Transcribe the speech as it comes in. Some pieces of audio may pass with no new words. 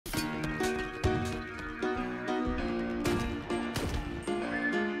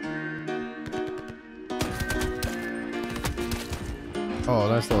Oh,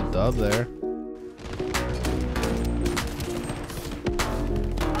 nice little dub there.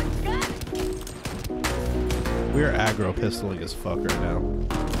 We're aggro pistoling as fuck right now.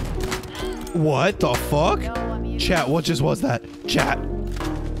 What the fuck? Chat, what just was that? Chat,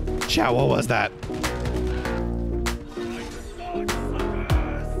 what was that?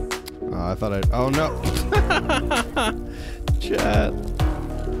 Oh, I thought oh no. Chat.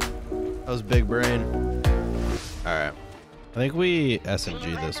 That was big brain. All right. I think we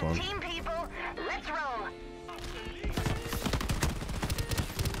SMG this one.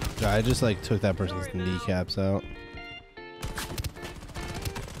 I just like took that person's kneecaps out.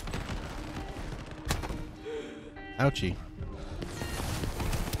 Ouchie.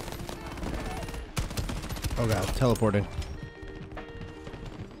 Oh god, teleporting.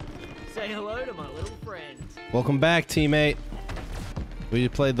 Say hello to my little friend. Welcome back, teammate. We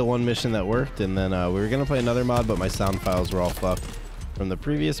played the one mission that worked, and then we were gonna play another mod, but my sound files were all fucked from the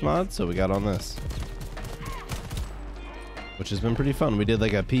previous mod, so we got on this. Which has been pretty fun. We did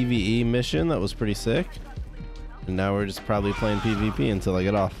like a PvE mission that was pretty sick. And now we're just probably playing PvP until I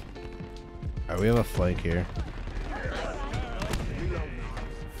get off. Alright, we have a flank here.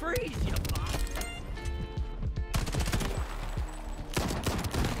 Freeze, you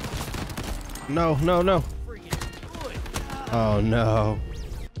No, no, no. Oh no.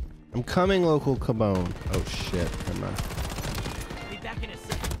 I'm coming, local Cabone. Oh shit. Never mind. Be back in a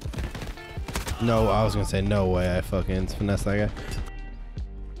sec. No, I was gonna say no way I fucking finesse that guy.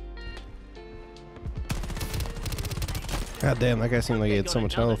 God damn, that guy seemed like he had so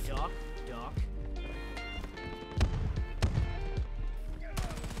much health.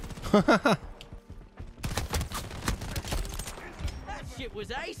 That shit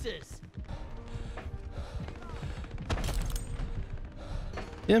was aces.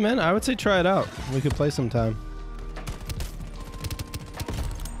 Yeah, man, I would say try it out. We could play sometime.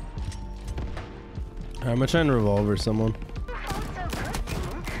 I'm gonna try and revolver someone.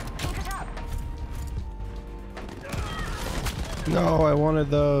 No, I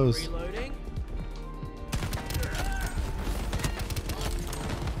wanted those. Reloading.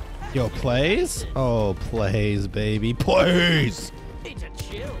 Yo, plays? Oh, plays, baby. Plays! Need to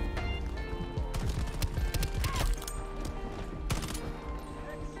chill.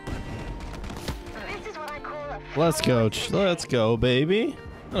 Let's go. Let's go, baby.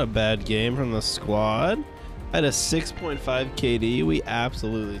 Not a bad game from the squad. I had a 6.5 KD. We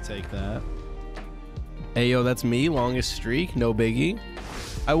absolutely take that. Hey, yo, that's me. Longest streak. No biggie.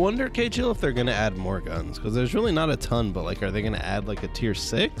 I wonder, K-Chill, if they're going to add more guns. Because there's really not a ton, but, like, are they going to add, like, a tier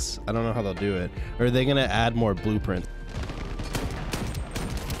 6? I don't know how they'll do it. Or are they going to add more blueprints?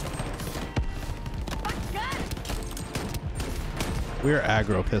 We're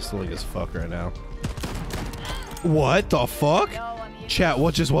aggro pistoling as fuck right now. What the fuck? Chat,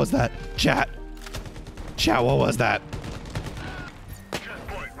 what just was that? Chat, what was that?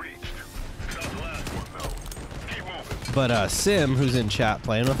 But Sim, who's in chat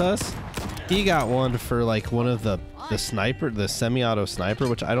playing with us, he got one for like one of the sniper, the semi-auto sniper,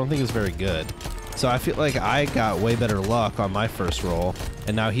 which I don't think is very good. So I feel like I got way better luck on my first roll,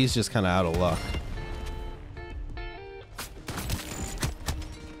 and now he's just kind of out of luck.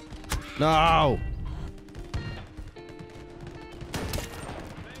 No!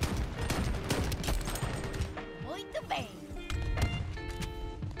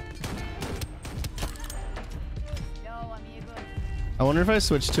 I wonder if I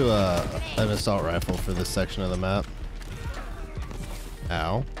switch to an assault rifle for this section of the map.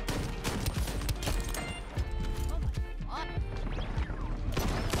 Ow.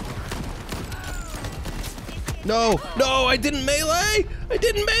 No, no, I didn't melee! I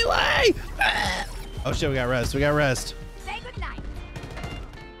didn't melee! Ah! Oh shit, we got rest, we got rest. Say goodnight.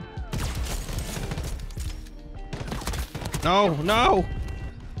 No, no!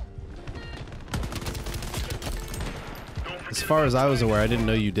 As far as I was aware, I didn't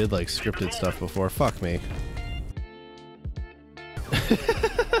know you did like scripted stuff before. Fuck me.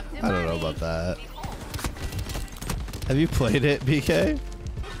 I don't know about that. Have you played it, BK?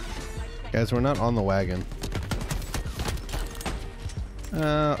 Guys, we're not on the wagon.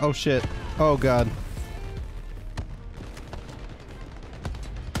 Oh shit. Oh god.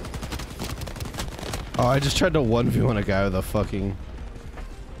 Oh, I just tried to 1v1 a guy with a fucking...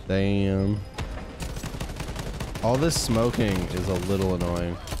 Damn. All this smoking is a little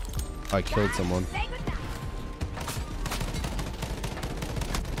annoying. Oh, I killed someone.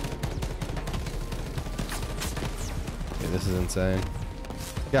 Okay, this is insane.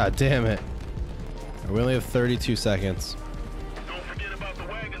 God damn it. We only have 32 seconds. Don't forget about the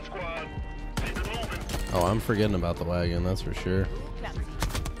wagon squad. Keep it moving. Oh, I'm forgetting about the wagon, that's for sure.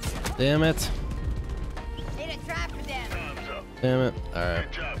 Damn it. Need a trap for them. Damn it. All right.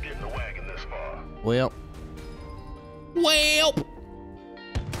 Good job getting the wagon this far. Well.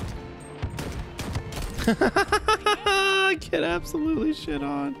 Get absolutely shit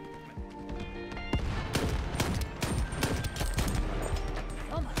on.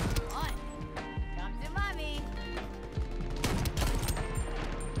 Come on. Come to mommy.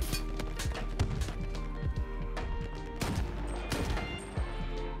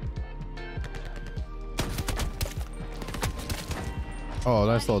 Oh,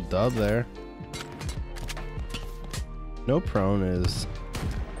 nice little dub there. No prone is...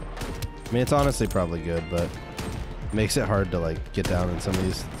 I mean, it's honestly probably good, but it makes it hard to like get down in some of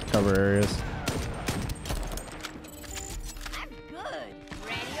these cover areas. I'm good.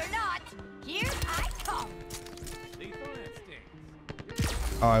 Ready or not, here I come.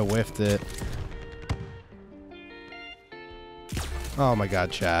 Oh, I whiffed it. Oh my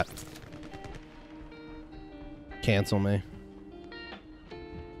god, chat. Cancel me.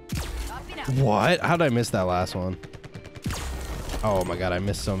 Copy now. What? How did I miss that last one? Oh my god, I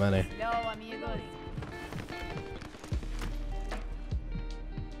missed so many. No, amigos.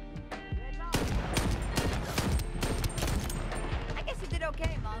 I guess you did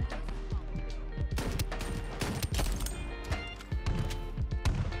okay, Mom.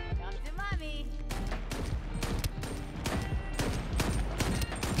 Come to mommy.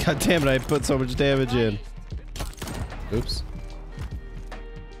 God damn it, I put so much damage in. Oops.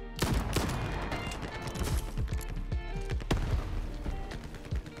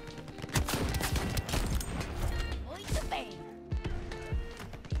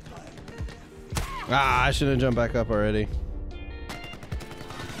 Ah, I shouldn't jump back up already.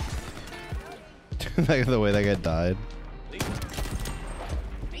 The way that guy died.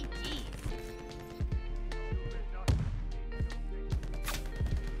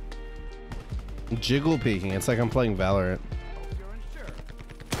 Jiggle peeking. It's like I'm playing Valorant.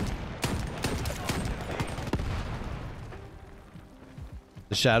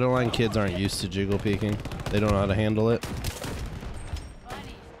 The Shatterline kids aren't used to jiggle peeking. They don't know how to handle it.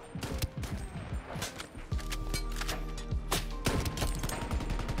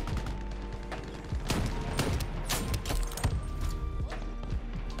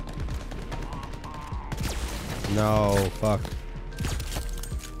 No, fuck.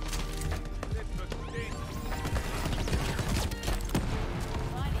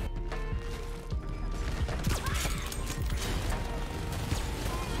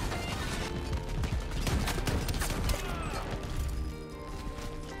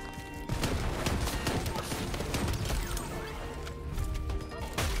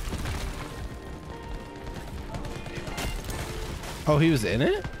 Oh, he was in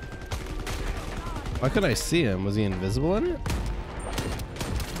it? Why couldn't I see him? Was he invisible in it?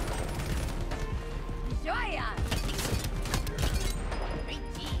 Joya.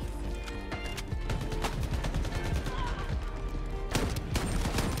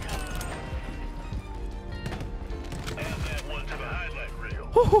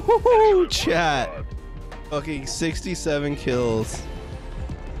 Chat. Fucking 67 kills.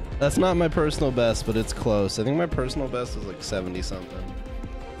 That's not my personal best, but it's close. I think my personal best was like 70 something.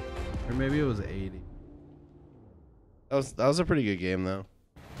 Or maybe it was 80. That was a pretty good game though.